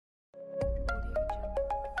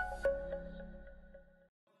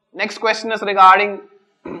Next question is regarding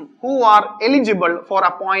who are eligible for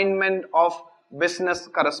appointment of business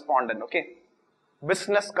correspondent. Okay,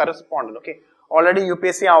 business correspondent. Okay, already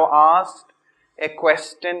UPSC have asked a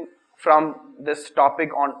question from this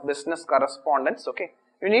topic on business correspondence. Okay,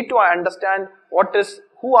 you need to understand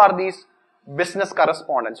who are these business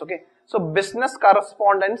correspondents. Okay, so business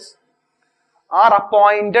correspondents are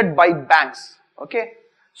appointed by banks. Okay,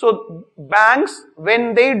 so banks,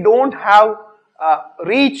 when they don't have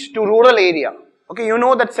reach to rural area, okay, you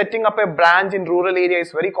know that setting up a branch in rural area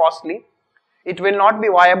is very costly. It will not be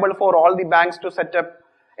viable for all the banks to set up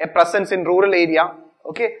a presence in rural area.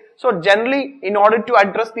 Okay, so generally, in order to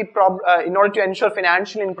address the problem, in order to ensure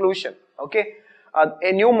financial inclusion, okay,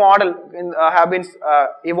 a new model have been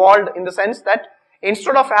evolved in the sense that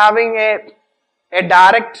instead of having a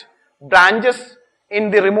direct branches in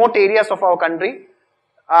the remote areas of our country,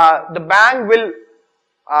 the bank will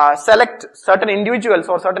select certain individuals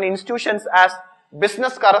or certain institutions as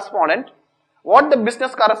business correspondent. What the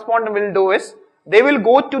business correspondent will do is, they will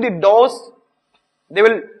go to the doors, they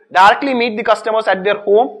will directly meet the customers at their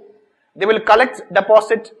home, they will collect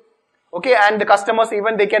deposit, okay, and the customers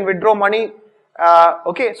even they can withdraw money.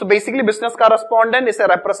 Okay, so basically business correspondent is a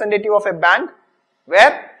representative of a bank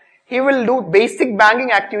where he will do basic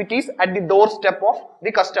banking activities at the doorstep of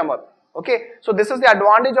the customer. Okay, so this is the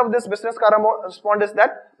advantage of this business correspondent, is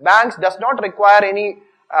that banks does not require any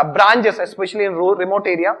branches, especially in remote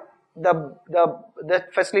area. The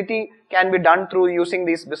facility can be done through using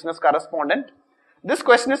these business correspondent. This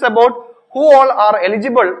question is about who all are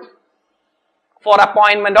eligible for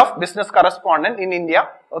appointment of business correspondent in India.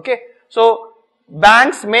 Okay, so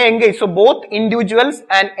banks may engage. So both individuals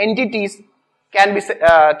and entities can be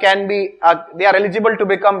they are eligible to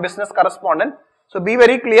become business correspondent. So be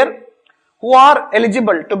very clear. Who are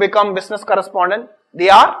eligible to become business correspondent? They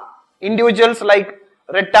are individuals like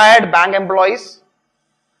retired bank employees,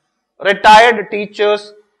 retired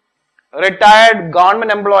teachers, retired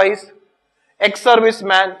government employees,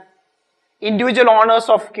 ex-servicemen, individual owners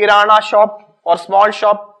of kirana shop or small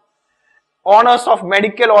shop, owners of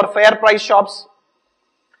medical or fair price shops,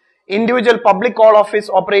 individual public call office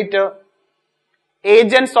operator,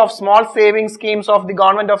 agents of small savings schemes of the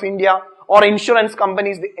government of India, or insurance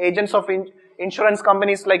companies, the agents of insurance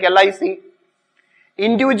companies like LIC,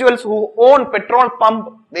 individuals who own petrol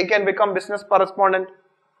pump, they can become business correspondent,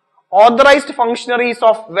 authorized functionaries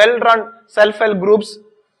of well-run self-help groups,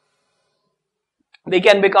 they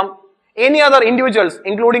can become, any other individuals,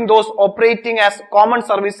 including those operating as common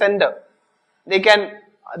service center, they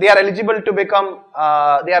are eligible to become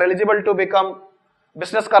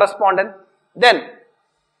business correspondent. Then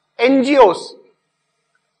NGOs,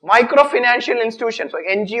 microfinancial institutions, like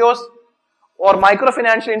NGOs or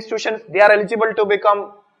microfinancial institutions, they are eligible to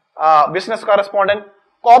become business correspondent.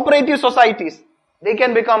 Cooperative societies, they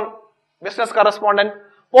can become business correspondent.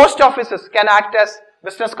 Post offices can act as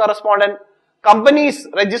business correspondent. Companies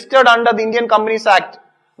registered under the Indian Companies Act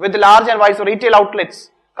with large and wide retail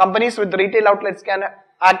outlets, companies with retail outlets can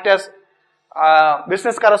act as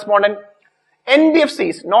business correspondent.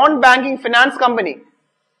 NBFCs, non-banking finance company.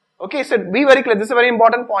 Okay, so be very clear, this is a very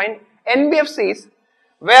important point. NBFCs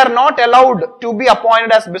were not allowed to be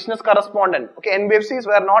appointed as business correspondent. Okay, NBFCs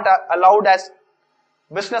were not allowed as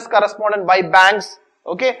business correspondent by banks,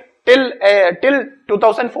 okay, till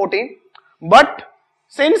 2014. But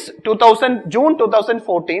since June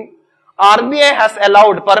 2014, RBI has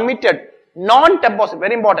permitted non-deposit,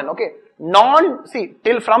 very important, okay,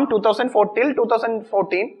 from 2004 till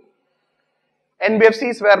 2014,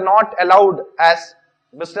 NBFCs were not allowed as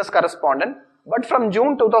business correspondent, but from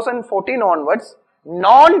June 2014 onwards,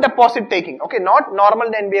 non-deposit taking, okay, not normal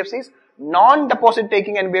NBFCs, non-deposit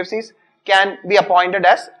taking NBFCs can be appointed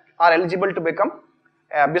as, are eligible to become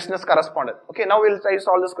business correspondent. Okay, now we'll try to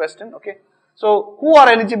solve this question. Okay, so who are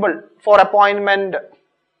eligible for appointment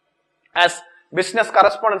as business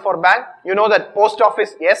correspondent for bank? You know that post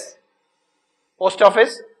office, yes. Post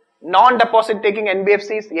office, non-deposit taking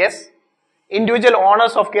NBFCs, yes. Individual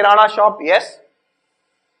owners of kirana shop, yes.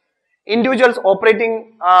 Individuals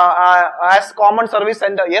operating as common service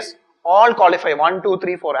center, yes. All qualify. 1, 2,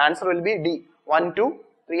 3, 4. Answer will be D. 1, 2,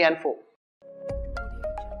 3 and 4.